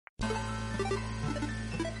Welcome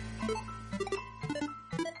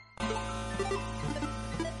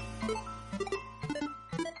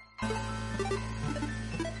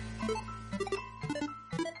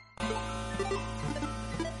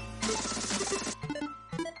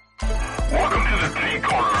to the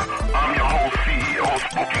T-Corner. I'm your host, CEO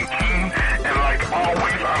Spoken King, and like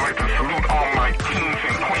always, I like to salute all my kings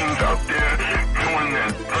and queens out there doing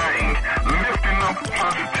their thing, lifting up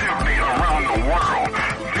positivity around the world.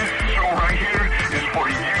 This show right here is for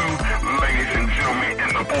you, ladies and gentlemen,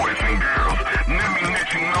 and the boys and girls. Let me let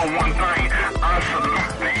you know one thing, I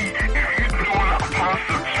salute thee. If you're doing a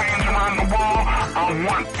positive change around the world, I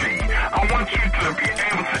want thee. I want you to be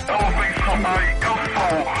able to elevate somebody else's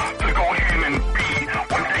soul to go ahead and be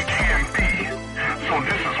what they can be. So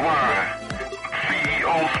this is why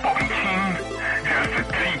CEO Spoken King has the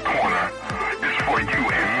T-Corner. It's for you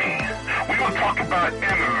and me. We will talk about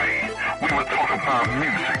anime. We will talk about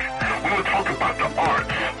music. We will talk about the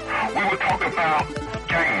arts. We will talk about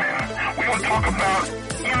gaming. We will talk about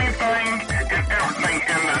anything and everything.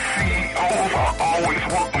 And the CEOs are always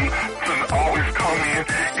welcome to always come in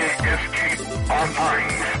and escape our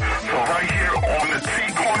brains. So right here on the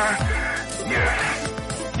T-Corner, yes,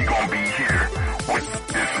 you're going to be here with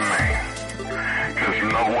this man. Because you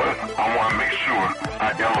know what? I want to make sure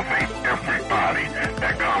I elevate everybody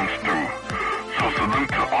that comes through. So salute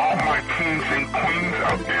to all my kings and queens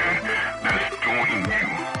out there that's doing you.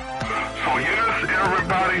 So yes,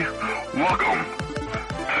 everybody, welcome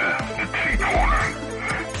to the T-Corner.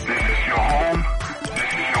 This is your home.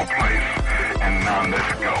 This is your place. And now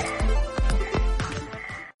let's go.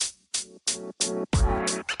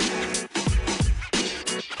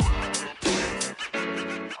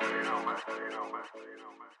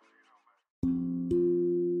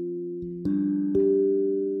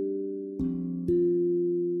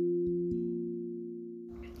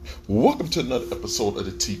 Welcome to another episode of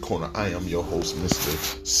the T-Corner. I am your host, Mr.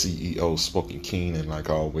 CEO Spoken King, and like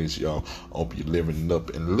always, y'all, I hope you're living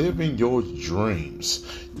up and living your dreams.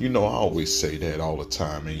 You know, I always say that all the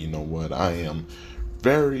time, and you know what? I am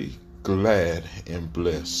very glad and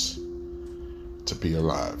blessed to be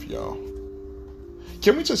alive, y'all.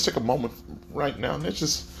 Can we just take a moment right now? Let's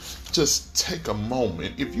just take a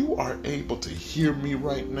moment. If you are able to hear me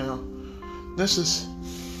right now, let's just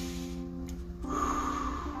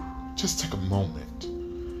take a moment.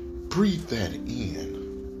 Breathe that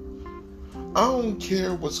in. I don't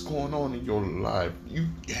care what's going on in your life. You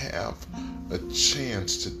have a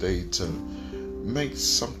chance today to make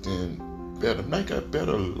something better. Make a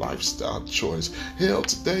better lifestyle choice. Hell,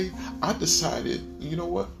 today I decided, you know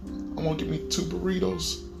what? I'm going to give me 2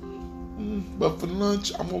 burritos. But for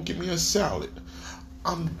lunch, I'm going to give me a salad.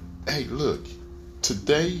 Hey, look.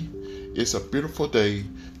 Today is a beautiful day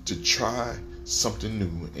to try something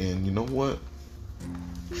new. And you know what?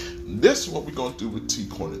 This is what we're going to do with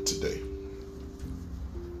T-Corner today.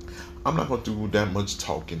 I'm not going to do that much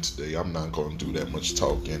talking today. I'm not going to do that much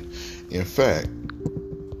talking. In fact,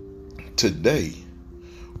 today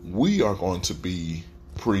we are going to be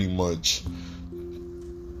pretty much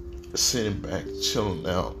sitting back, chilling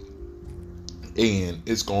out, and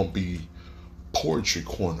it's going to be Poetry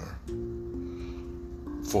Corner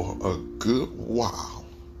for a good while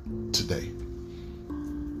today.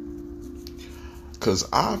 Because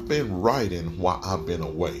I've been writing while I've been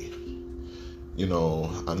away. You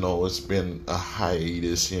know, I know it's been a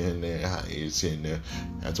hiatus here and there.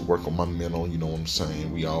 I had to work on my mental, you know what I'm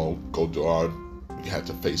saying? We all go through we have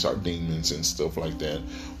to face our demons and stuff like that.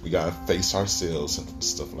 We got to face ourselves and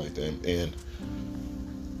stuff like that.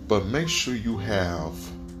 But make sure you have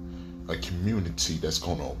a community that's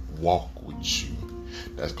going to walk with you,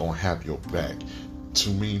 that's going to have your back.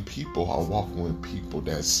 Too many people are walking with people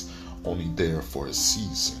that's only there for a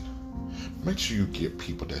season. Make sure you get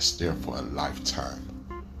people that's there for a lifetime.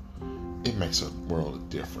 It makes a world of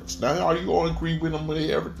difference. Now, are you all agree with them with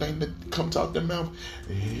everything that comes out their mouth?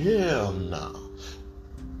 Hell no.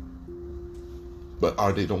 But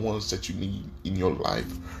are they the ones that you need in your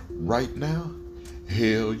life right now?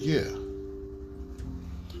 Hell yeah.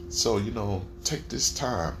 So, you know, take this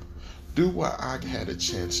time. Do what I had a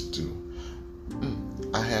chance to do.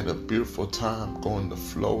 I had a beautiful time going to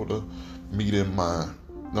Florida,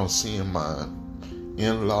 seeing my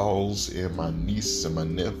in-laws and my nieces and my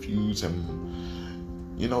nephews,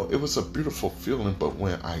 and you know, it was a beautiful feeling. But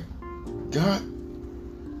when I got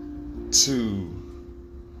to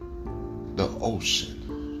the ocean,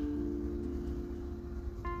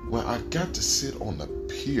 when I got to sit on the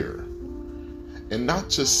pier and not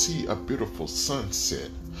just see a beautiful sunset,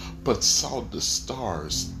 but saw the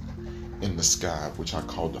stars in the sky, which I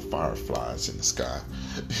call the fireflies in the sky.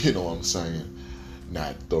 You know what I'm saying?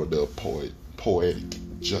 Not throw the poetic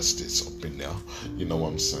justice up in there. You know what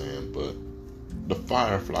I'm saying? But the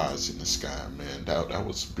fireflies in the sky, man, that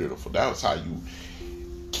was beautiful. That was how you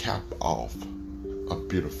cap off a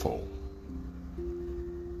beautiful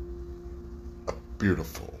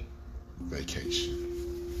vacation.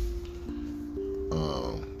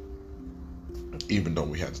 Even though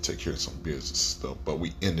we had to take care of some business stuff, but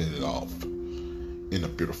we ended it off in a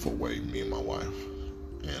beautiful way, me and my wife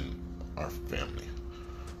and our family.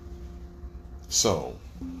 So,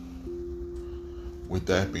 with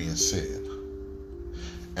that being said,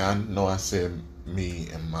 and I know I said me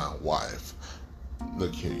and my wife.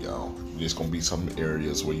 Look here, y'all. There's gonna be some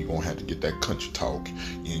areas where you're gonna have to get that country talk,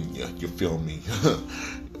 and you feel me.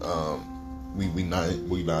 We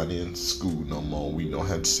not in school no more. We don't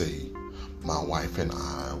have to say my wife and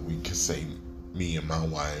I. We can say me and my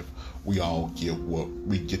wife. We all get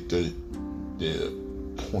the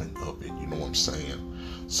point of it. You know what I'm saying?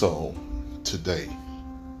 So today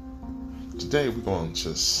we're gonna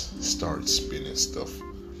just start spinning stuff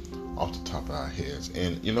off the top of our heads.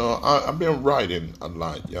 And I've been writing a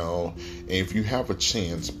lot, y'all, and if you have a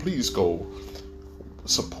chance, please go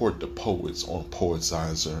support the poets on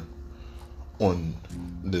Poetizer, on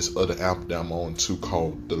this other app that I'm on too,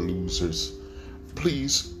 called The Losers.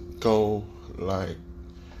 Please go like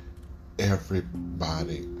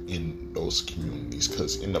everybody in those communities,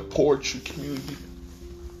 because in the poetry community,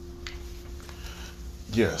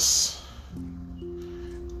 yes,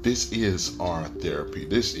 this is our therapy.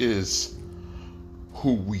 This is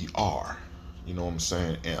who we are. You know what I'm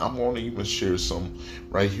saying? And I'm going to even share some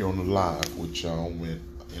right here on the live with y'all in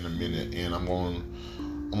a minute. And I'm going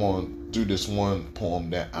to do this one poem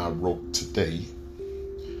that I wrote today,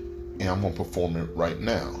 and I'm going to perform it right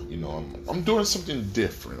now. I'm doing something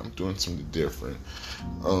different.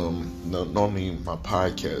 Normally my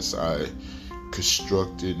podcast, I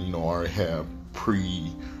constructed, I have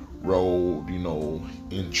pre-rolled,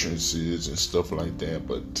 entrances and stuff like that.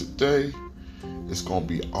 But today, it's going to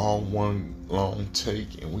be all one long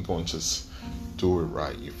take, and we're going to just do it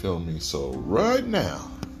right. You feel me? So right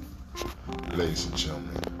now, ladies and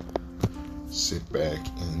gentlemen, sit back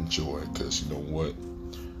and enjoy, because you know what?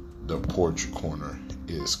 The Poetry Corner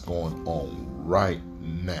is going on right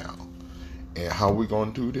now. And how we're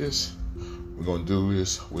going to do this? We're going to do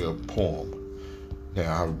this with a poem that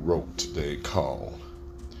I wrote today called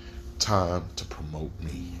Time to Promote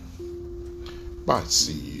Me by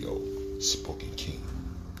CEO Spoken King.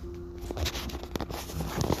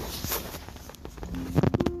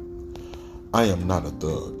 I am not a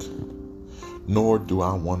thug, nor do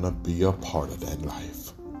I want to be a part of that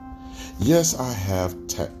life. Yes, I have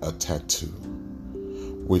a tattoo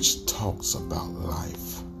which talks about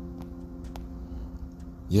life.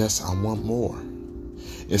 Yes, I want more.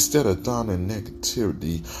 Instead of downing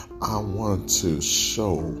negativity, I want to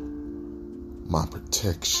show my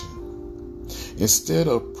protection. Instead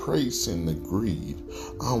of praising the greed,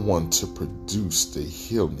 I want to produce the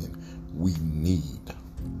healing we need.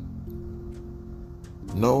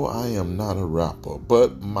 No, I am not a rapper,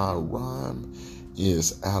 but my rhyme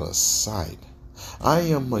is out of sight. I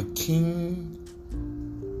am a king,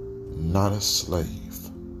 not a slave,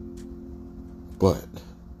 but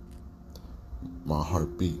my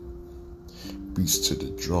heartbeat beats to the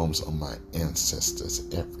drums of my ancestors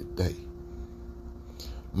every day.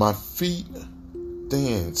 My feet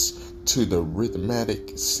dance to the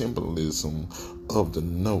rhythmic symbolism of the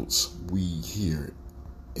notes we hear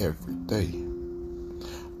every day.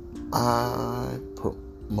 I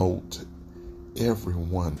promote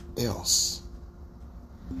everyone else,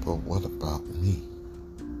 but what about me?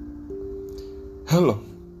 Hello,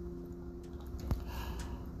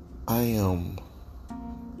 I am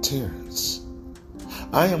Terrence.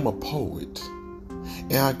 I am a poet,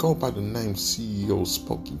 and I go by the name CEO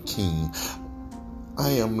Spoken King. I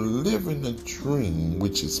am living a dream,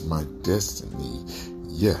 which is my destiny.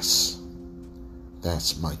 Yes,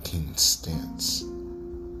 that's my king stance.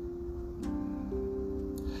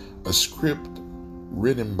 A script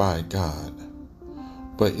written by God,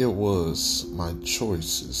 but it was my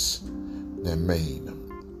choices that made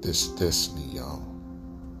this destiny, y'all.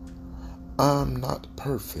 I'm not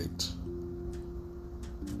perfect,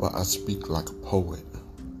 but I speak like a poet.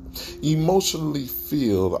 Emotionally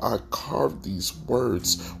filled, I carve these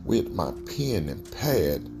words with my pen and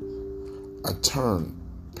pad. I turn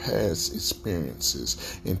past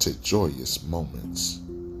experiences into joyous moments.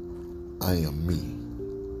 I am me,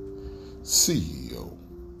 CEO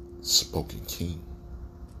Spoken King.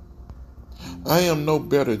 I am no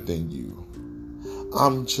better than you.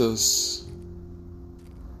 I'm just,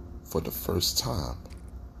 for the first time,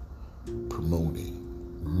 promoting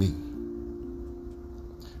me,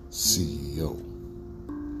 CEO,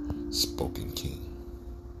 Spoken King.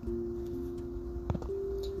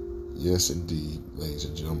 Yes, indeed, ladies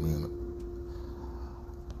and gentlemen.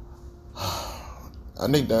 I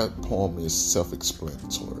think that poem is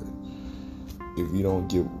self-explanatory. If you don't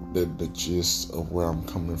get the gist of where I'm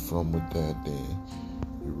coming from with that, then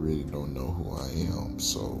you really don't know who I am.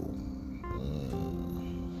 So,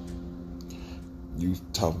 you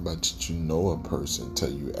talk about that you know a person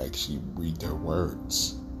until you actually read their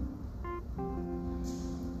words.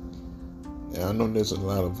 And I know there's a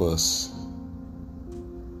lot of us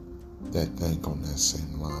that think on that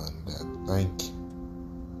same line, that think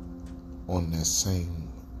on that same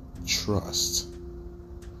trust.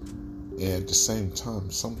 And at the same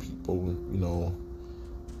time, some people,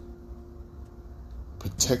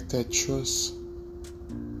 protect that trust.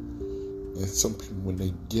 And some people, when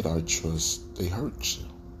they get our trust, they hurt you.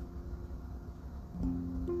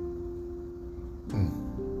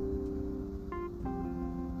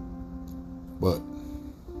 But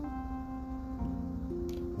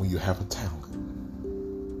when you have a talent,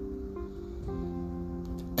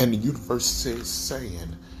 and the universe is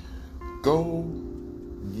saying, go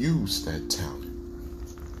use that talent.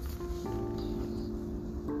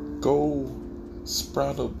 Go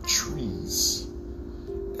sprout up trees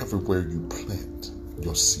everywhere you plant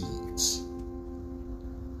your seeds.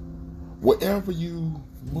 Wherever you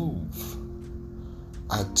move,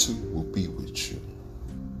 I too will be with you.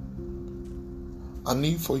 I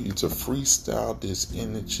need for you to freestyle this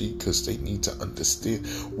energy, because they need to understand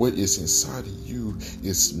what is inside of you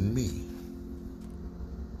is me.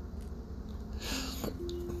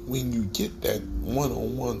 When you get that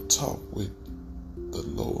one-on-one talk with the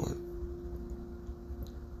Lord,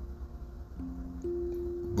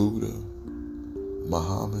 Buddha,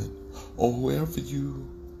 Muhammad, or whoever you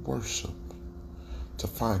worship, to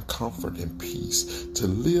find comfort and peace, to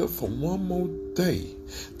live for one more day,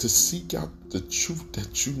 to seek out the truth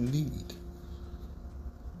that you need.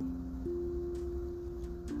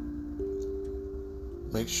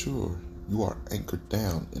 Make sure you are anchored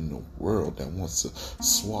down in the world that wants to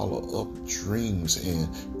swallow up dreams and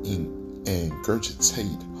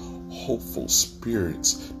regurgitate hopeful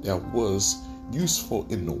spirits that was useful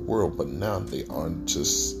in the world, but now they aren't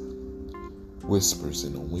just whispers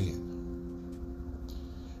in the wind.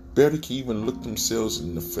 Better can even look themselves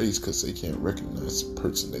in the face, because they can't recognize the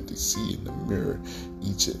person that they see in the mirror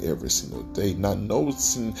each and every single day, not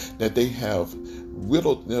noticing that they have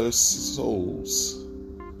riddled their souls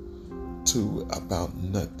to about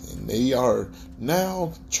nothing. They are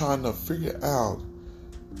now trying to figure out,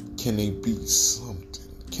 can they be something?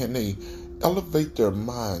 Can they elevate their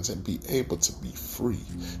minds and be able to be free?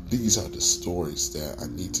 These are the stories that I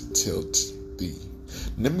need to tell to thee.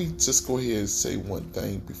 Let me just go ahead and say one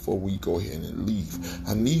thing before we go ahead and leave.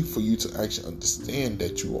 I need for you to actually understand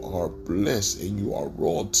that you are blessed and you are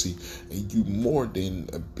royalty, and you more than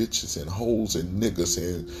bitches and hoes and niggas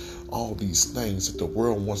and all these things that the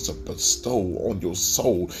world wants to bestow on your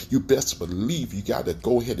soul. You best believe you got to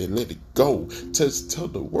go ahead and let it go. Just tell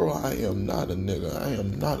the world, I am not a nigga. I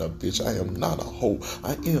am not a bitch. I am not a hoe.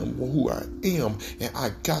 I am who I am, and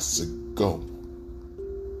I got to go.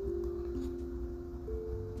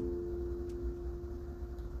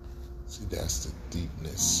 See, that's the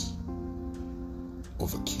deepness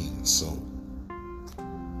of a king's soul.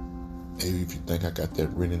 Maybe if you think I got that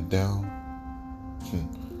written down,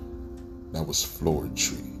 that was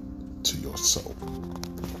floetry to your soul.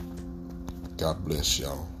 God bless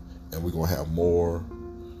y'all. And we're going to have more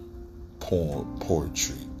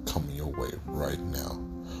poetry coming your way right now.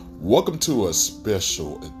 Welcome to a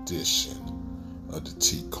special edition of the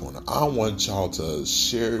T Corner. I want y'all to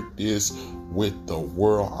share this with the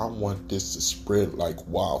world. I want this to spread like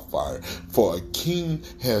wildfire. For a king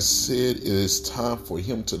has said it is time for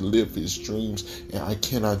him to live his dreams, and I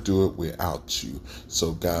cannot do it without you.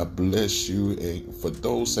 So God bless you. And for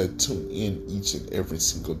those that tune in each and every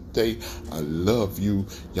single day, I love you.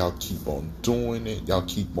 Y'all keep on doing it. Y'all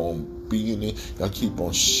keep on being it. Y'all keep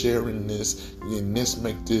on sharing this, and let's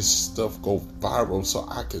make this stuff go viral so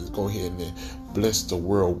I can go ahead and bless the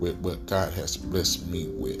world with what God has blessed me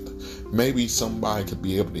with. Maybe somebody could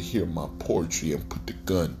be able to hear my poetry and put the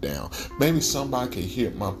gun down. Maybe somebody can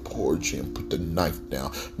hear my poetry and put the knife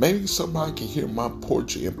down. Maybe somebody can hear my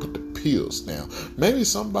poetry and put the pills down. Maybe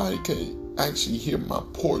somebody can actually hear my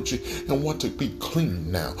poetry and want to be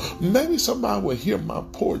clean now. Maybe somebody will hear my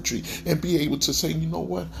poetry and be able to say, you know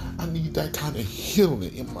what, I need that kind of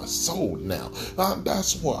healing in my soul now.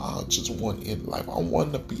 That's what I just want in life. I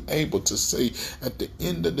want to be able to say at the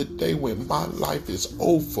end of the day when my life is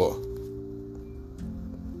over,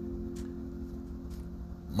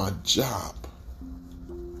 my job,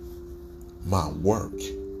 my work,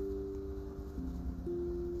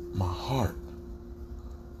 my heart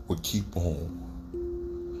will keep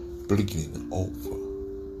on bleeding over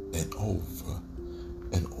and over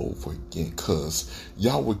and over again, because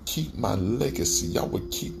y'all would keep my legacy, y'all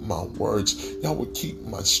would keep my words, y'all would keep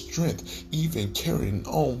my strength even carrying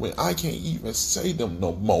on when I can't even say them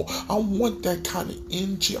no more. I want that kind of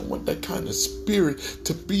energy, I want that kind of spirit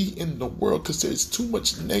to be in the world, because there's too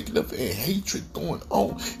much negative and hatred going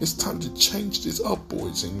on. It's time to change this up,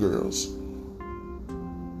 boys and girls.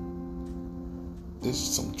 This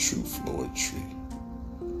is some true poetry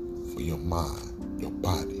for your mind, your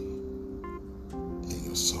body, and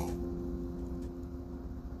your soul.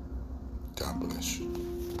 God bless you.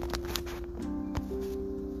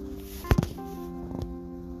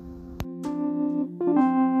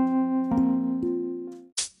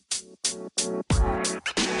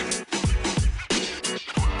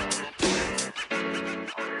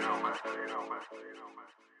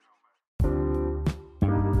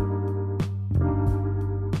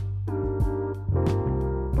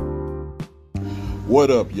 What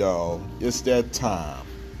up, y'all? It's that time.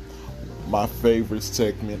 My favorite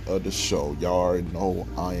segment of the show. Y'all already know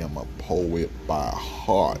I am a poet by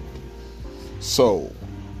heart. So,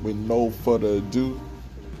 with no further ado,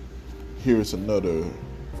 here's another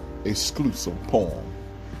exclusive poem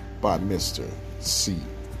by Mr.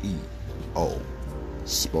 CEO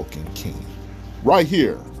Spoken King. Right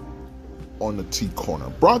here on the T Corner.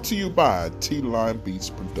 Brought to you by T-Line Beats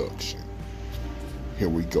Production. Here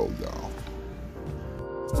we go, y'all.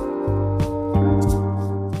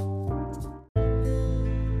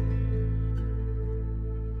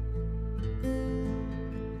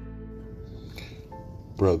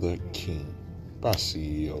 Brother King by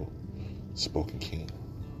CEO Spoken King.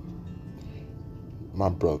 My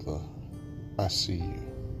brother, I see you.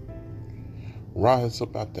 Rise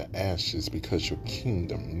up out the ashes because your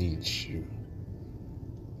kingdom needs you.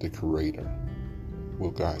 The Creator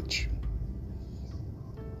will guide you.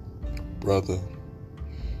 Brother,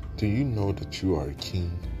 do you know that you are a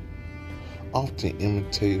king? Often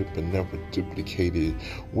imitated but never duplicated.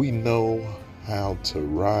 We know how to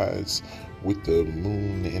rise with the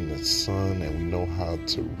moon and the sun, and we know how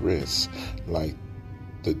to rest like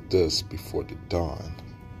the dusk before the dawn.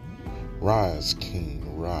 Rise,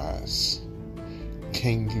 King, rise.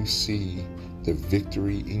 Can you see the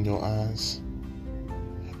victory in your eyes?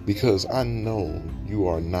 Because I know you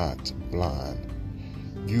are not blind.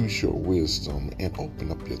 Use your wisdom and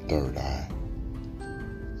open up your third eye.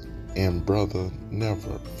 And brother,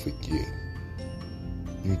 never forget,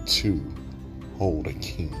 you too hold a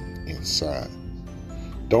king inside.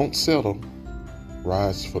 Don't settle.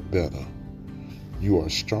 Rise for better. You are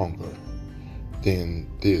stronger than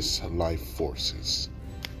this life forces.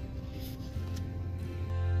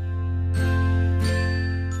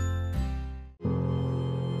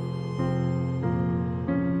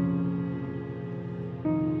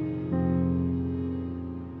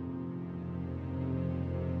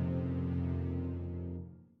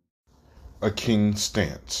 A King's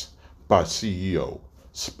Stance by CEO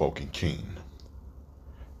Spoken King.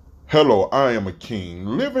 Hello, I am a king,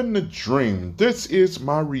 living the dream. This is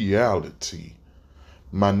my reality.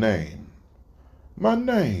 My name is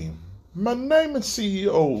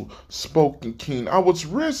CEO Spoken King. I was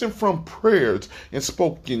risen from prayers and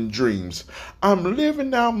spoken dreams. I'm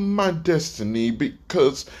living out my destiny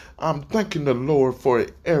because I'm thanking the Lord for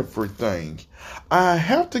everything. I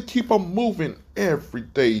have to keep on moving every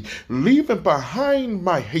day, leaving behind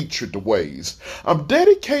my hatred ways. I'm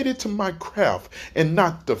dedicated to my craft and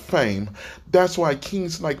not the fame. That's why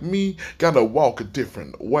kings like me gotta walk a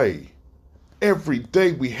different way. Every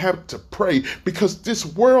day we have to pray because this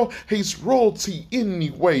world hates royalty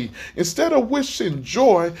anyway. Instead of wishing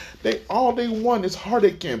joy, all they want is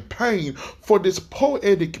heartache and pain for this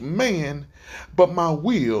poetic man. But my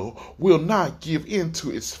will not give in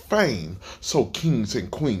to its fame. So kings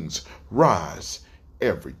and queens, rise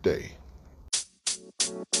every day.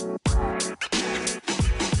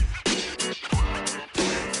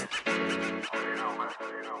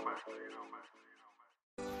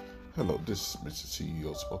 Hello, this is Mr.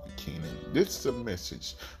 CEO Spoken King, and this is a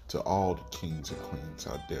message to all the kings and queens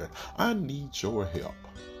out there. I need your help.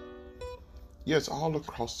 Yes, all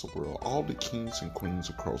across the world, all the kings and queens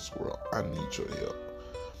across the world, I need your help.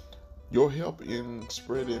 Your help in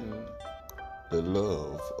spreading the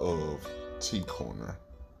love of T Corner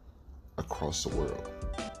across the world.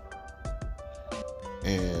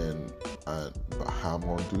 And how I'm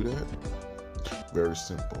going to do that? Very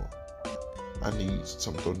simple. I need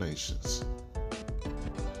some donations,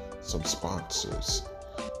 some sponsors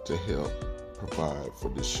to help provide for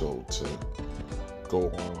this show to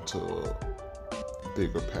go on to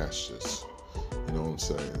bigger pastures. You know what I'm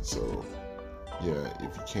saying? So, yeah,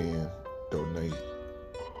 if you can, donate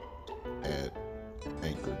at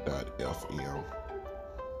anchor.fm,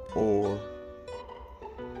 or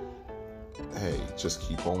hey, just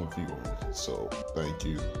keep on viewing. So thank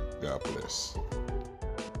you. God bless.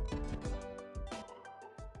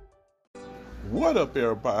 What up,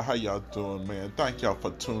 everybody? How y'all doing, man? Thank y'all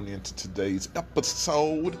for tuning into today's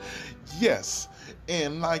episode. Yes,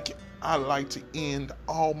 and like I like to end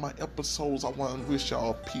all my episodes, I want to wish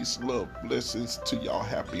y'all peace, love, blessings to y'all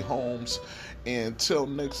happy homes. And until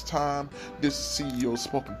next time, this is CEO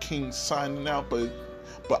Spoken King signing out. But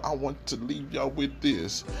I want to leave y'all with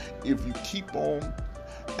this: if you keep on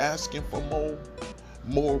asking for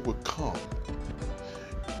more will come.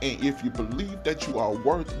 And if you believe that you are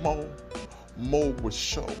worth more will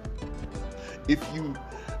show. If you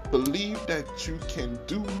believe that you can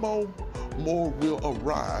do more will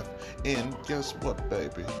arrive. And guess what,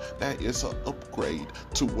 baby? That is an upgrade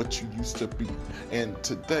to what you used to be. And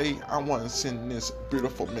today, I want to send this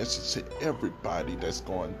beautiful message to everybody that's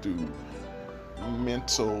going through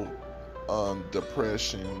mental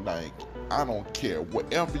depression. Like, I don't care.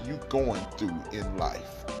 Whatever you're going through in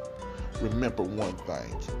life, remember one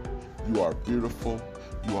thing: you are beautiful,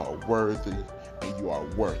 you are worthy, and you are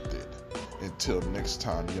worth it. Until next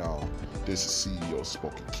time, y'all, this is CEO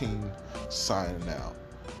Spoken King signing out.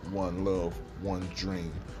 One love, one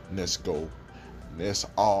dream. Let's go. Let's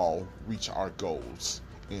all reach our goals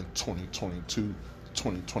in 2022,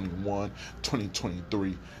 2021,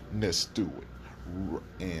 2023. Let's do it.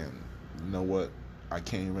 And you know what? I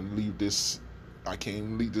can't even leave this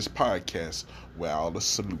podcast without a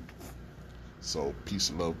salute. So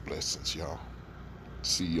peace, love, blessings, y'all.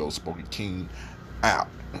 CEO Spoken King out.